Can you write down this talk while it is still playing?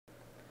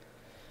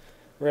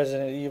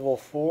Resident Evil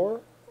 4.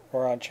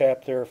 We're on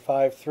chapter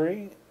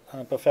 5-3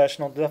 on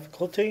professional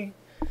difficulty.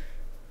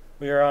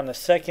 We are on the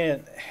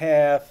second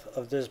half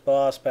of this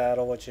boss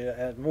battle, which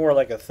is more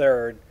like a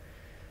third.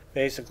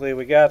 Basically,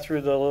 we got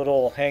through the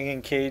little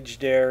hanging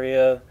caged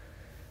area,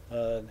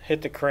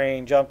 hit the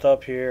crane, jumped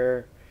up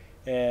here,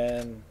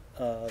 and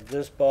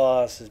this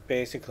boss is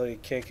basically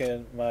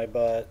kicking my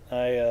butt.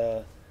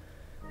 I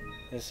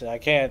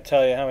can't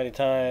tell you how many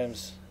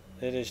times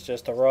it is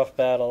just a rough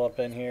battle up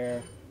in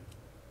here.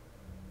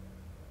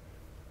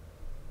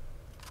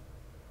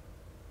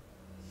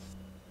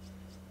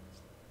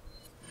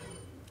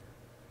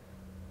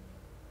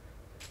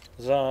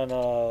 It's on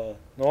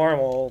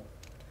normal.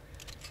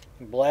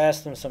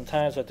 Blast them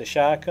sometimes with the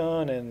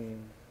shotgun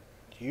and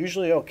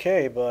usually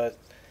okay, but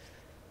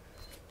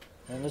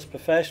in this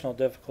professional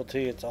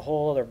difficulty it's a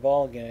whole other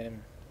ball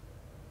game.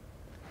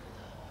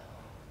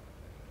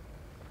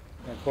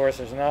 And of course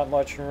there's not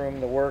much room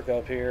to work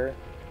up here.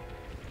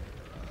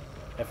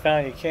 I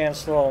found you can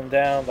slow him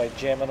down by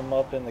jamming him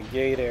up in the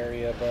gate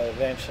area, but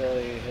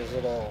eventually his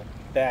little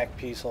back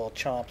piece will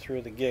chomp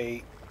through the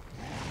gate.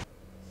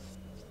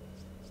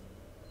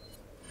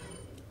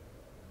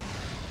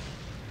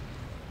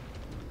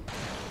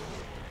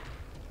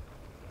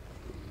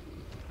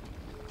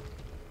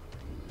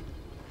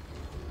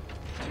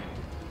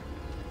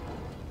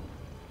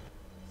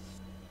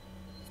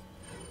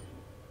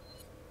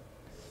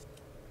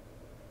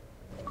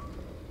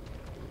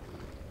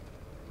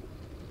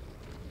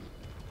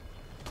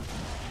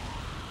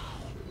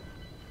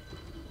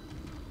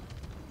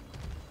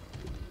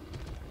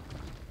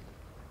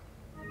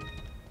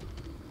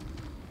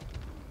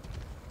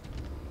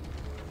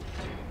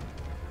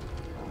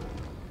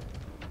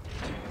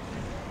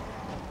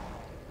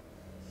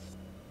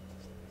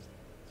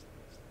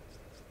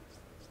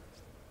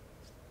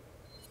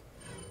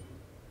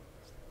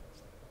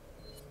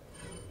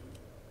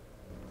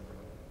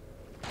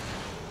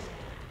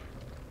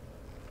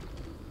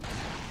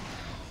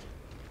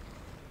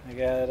 I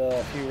got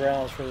a few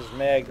rounds for this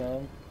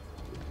Magnum,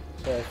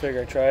 so I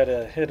figure I try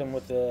to hit him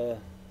with the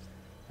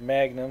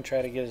Magnum,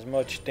 try to get as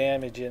much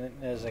damage in it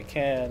as I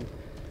can.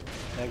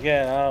 And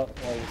again, I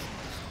don't like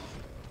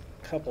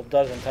a couple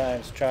dozen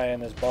times trying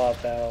this boss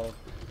battle.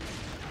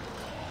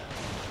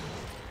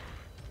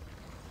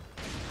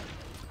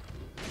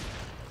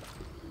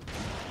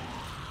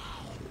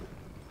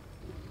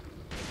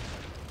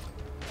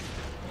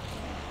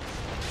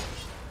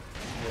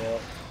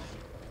 Yep.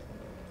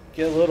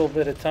 Get a little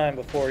bit of time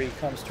before he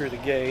comes through the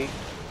gate.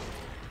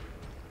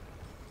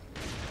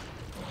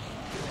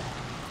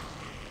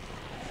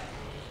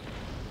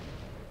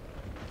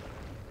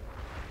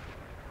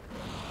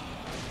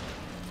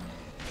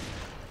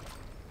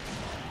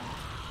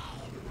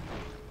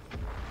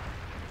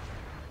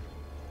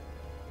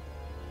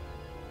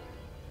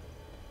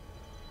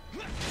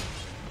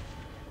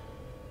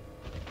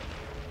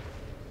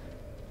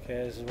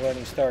 Okay, this is when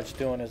he starts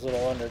doing his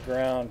little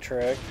underground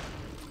trick.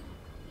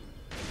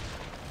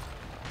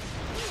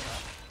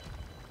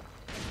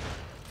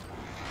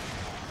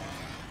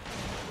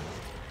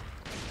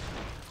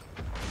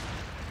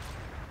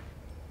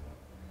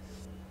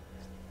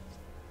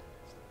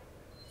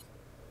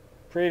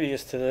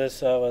 Previous to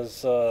this, I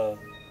was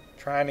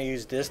trying to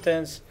use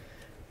distance,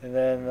 and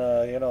then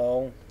you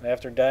know,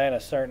 after dying a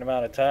certain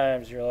amount of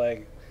times, you're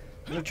like,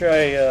 let me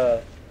try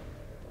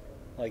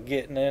like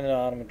getting in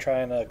on him and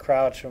trying to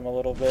crouch him a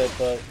little bit.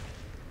 But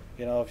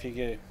you know, if you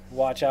could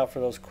watch out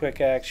for those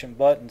quick action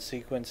button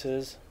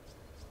sequences.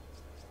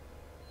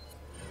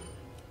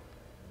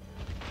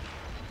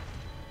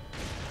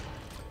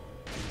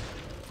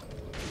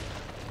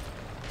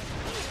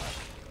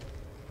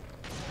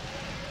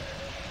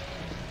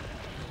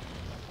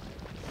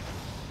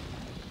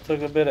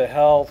 Took a bit of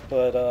health,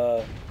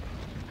 but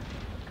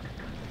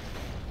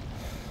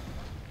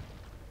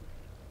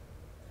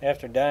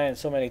after dying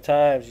so many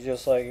times, you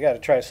just like, you got to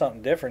try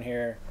something different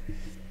here,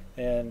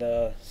 and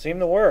seemed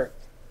to work.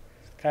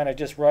 Kind of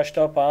just rushed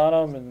up on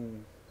him,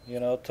 and you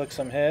know, took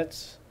some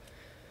hits.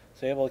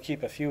 Was able to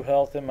keep a few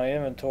health in my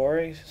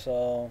inventory,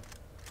 so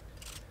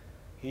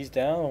he's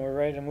down, and we're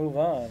ready to move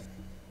on.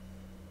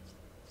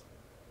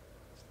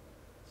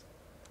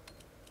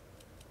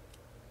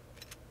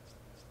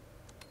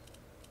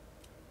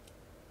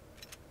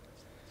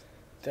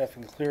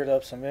 Definitely cleared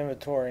up some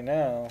inventory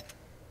now.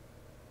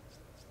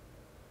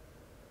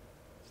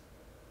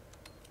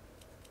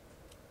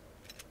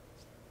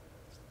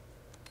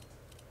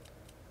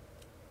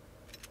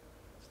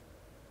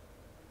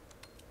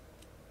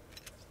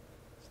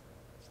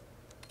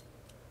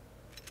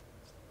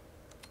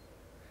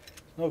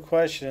 No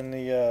question,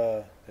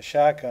 the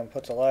shotgun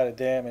puts a lot of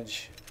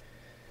damage.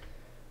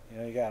 You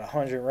know, you got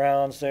 100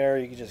 rounds there.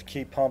 You can just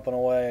keep pumping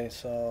away.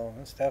 So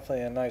it's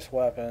definitely a nice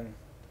weapon.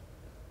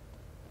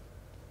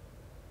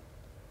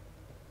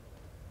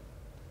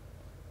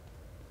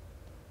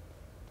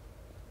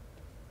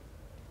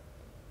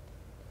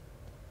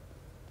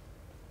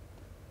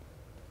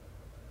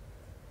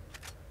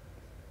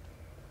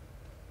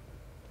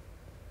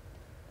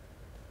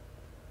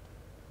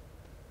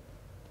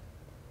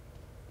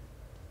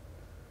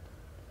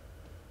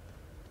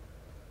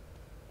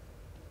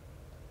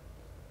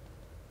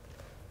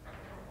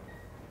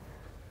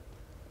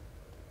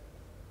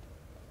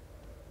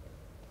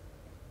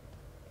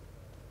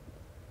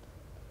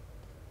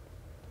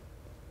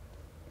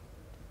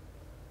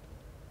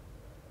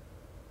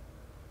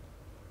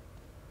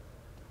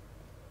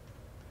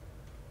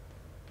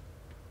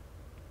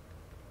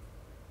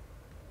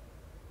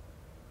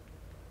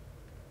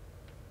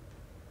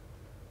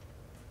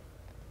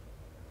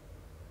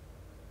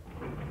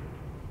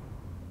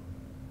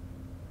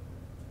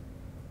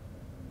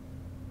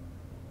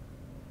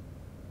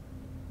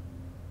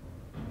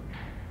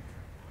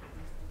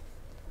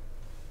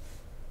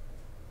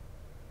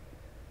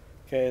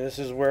 Okay, this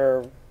is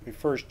where we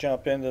first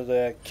jump into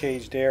the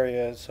caged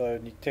area. So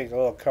you take a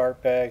little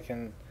cart back,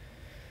 and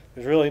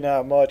there's really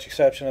not much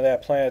exception to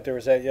that plant. There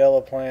was that yellow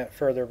plant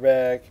further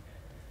back.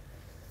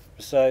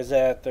 Besides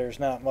that, there's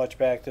not much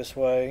back this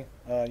way.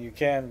 You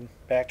can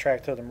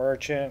backtrack to the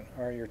merchant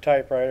or your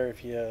typewriter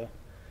if you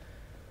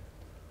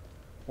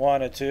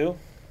wanted to.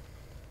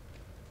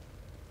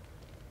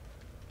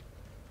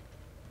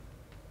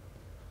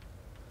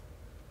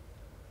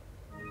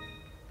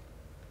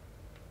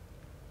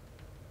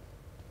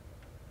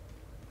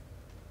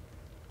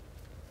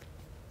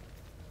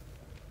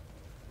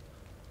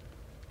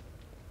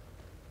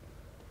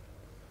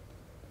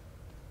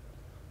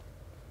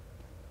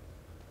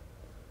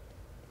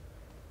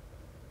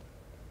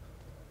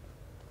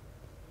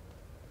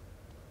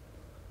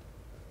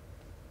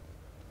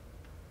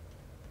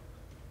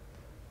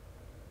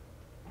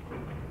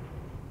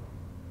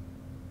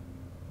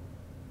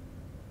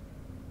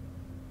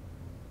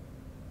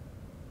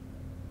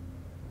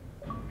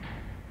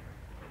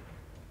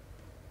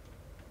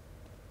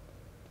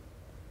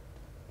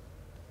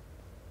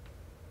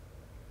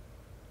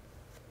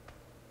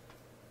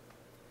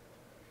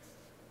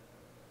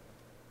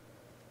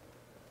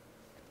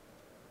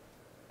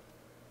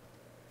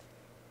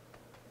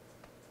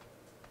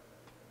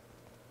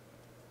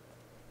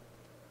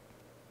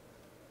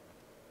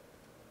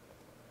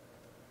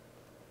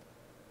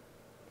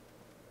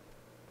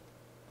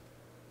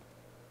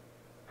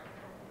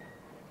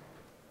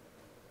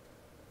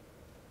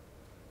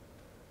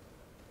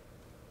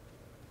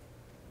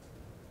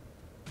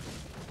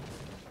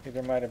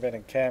 There might have been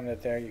a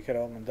cabinet there you could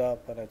have opened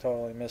up, but I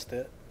totally missed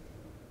it.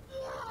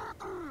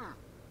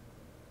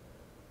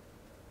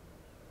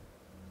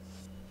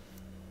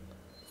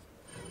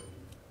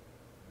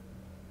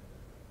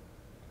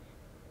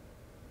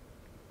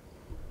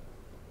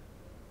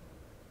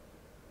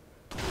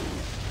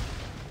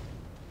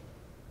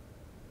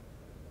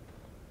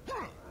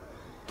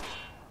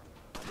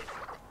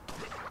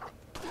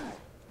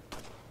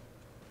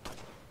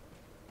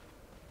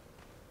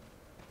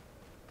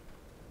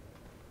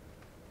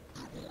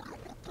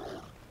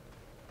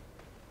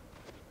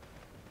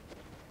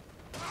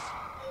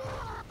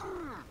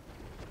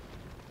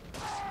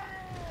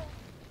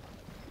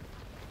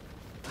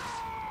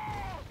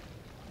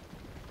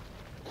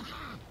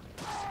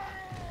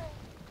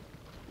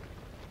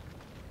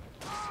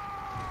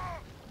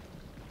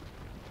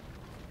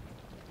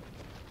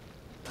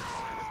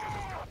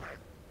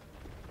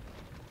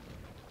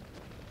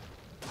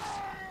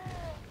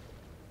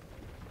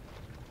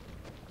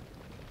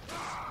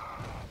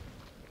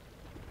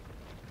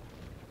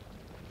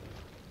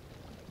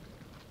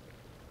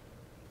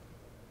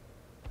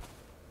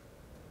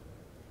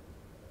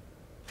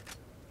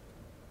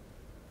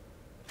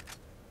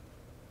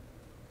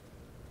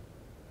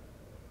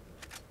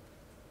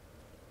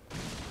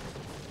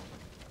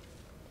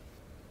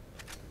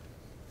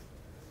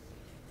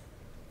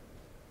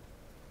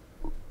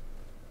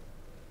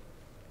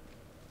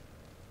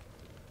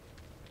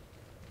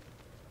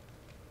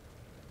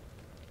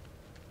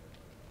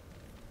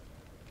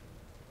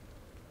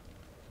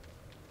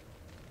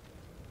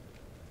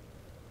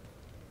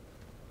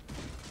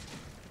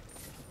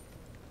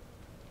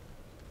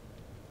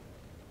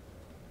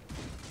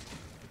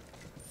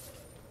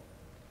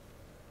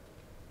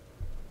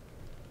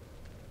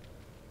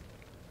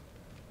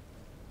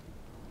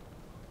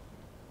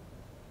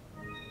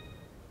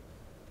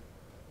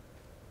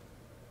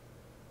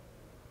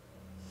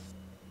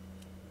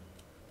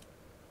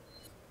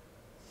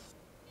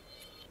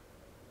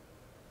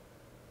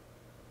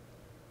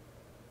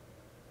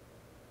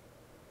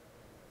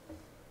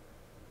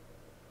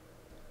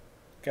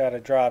 Got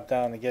to drop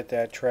down to get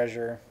that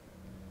treasure.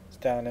 It's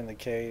down in the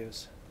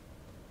caves.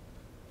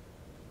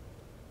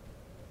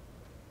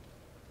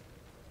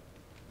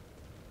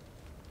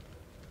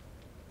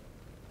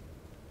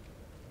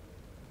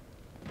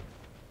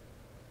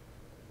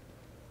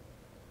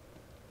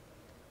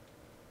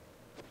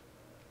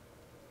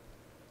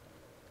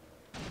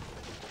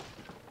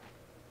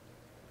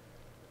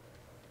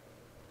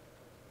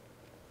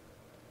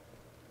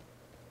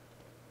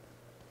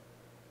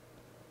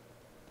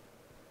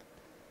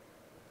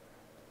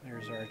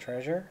 There's our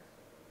treasure.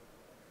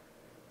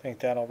 I think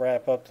that'll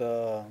wrap up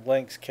the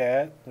Lynx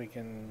cat. We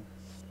can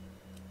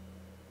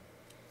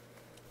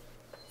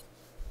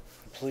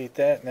complete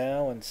that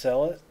now and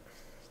sell it.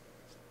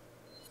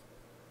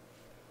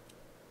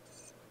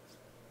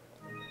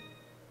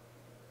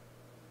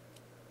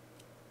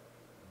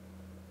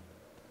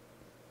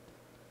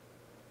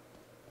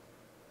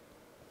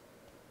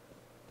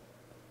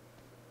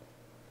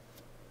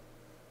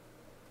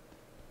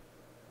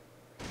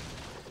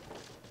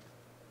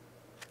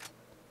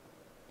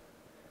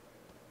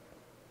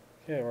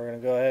 Okay, we're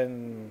going to go ahead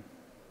and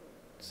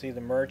see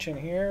the merchant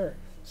here,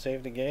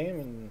 save the game,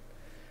 and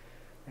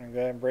I'm going to go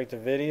ahead and break the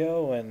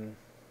video and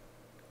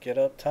get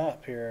up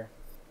top here.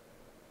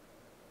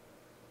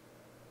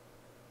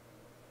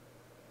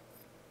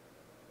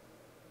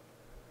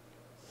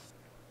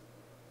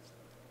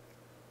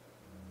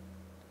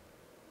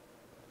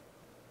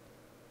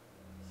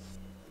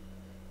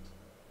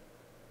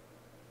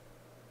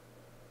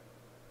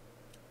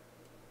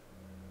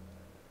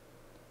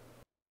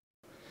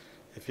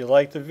 If you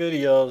like the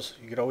videos,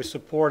 you can always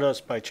support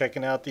us by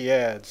checking out the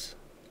ads.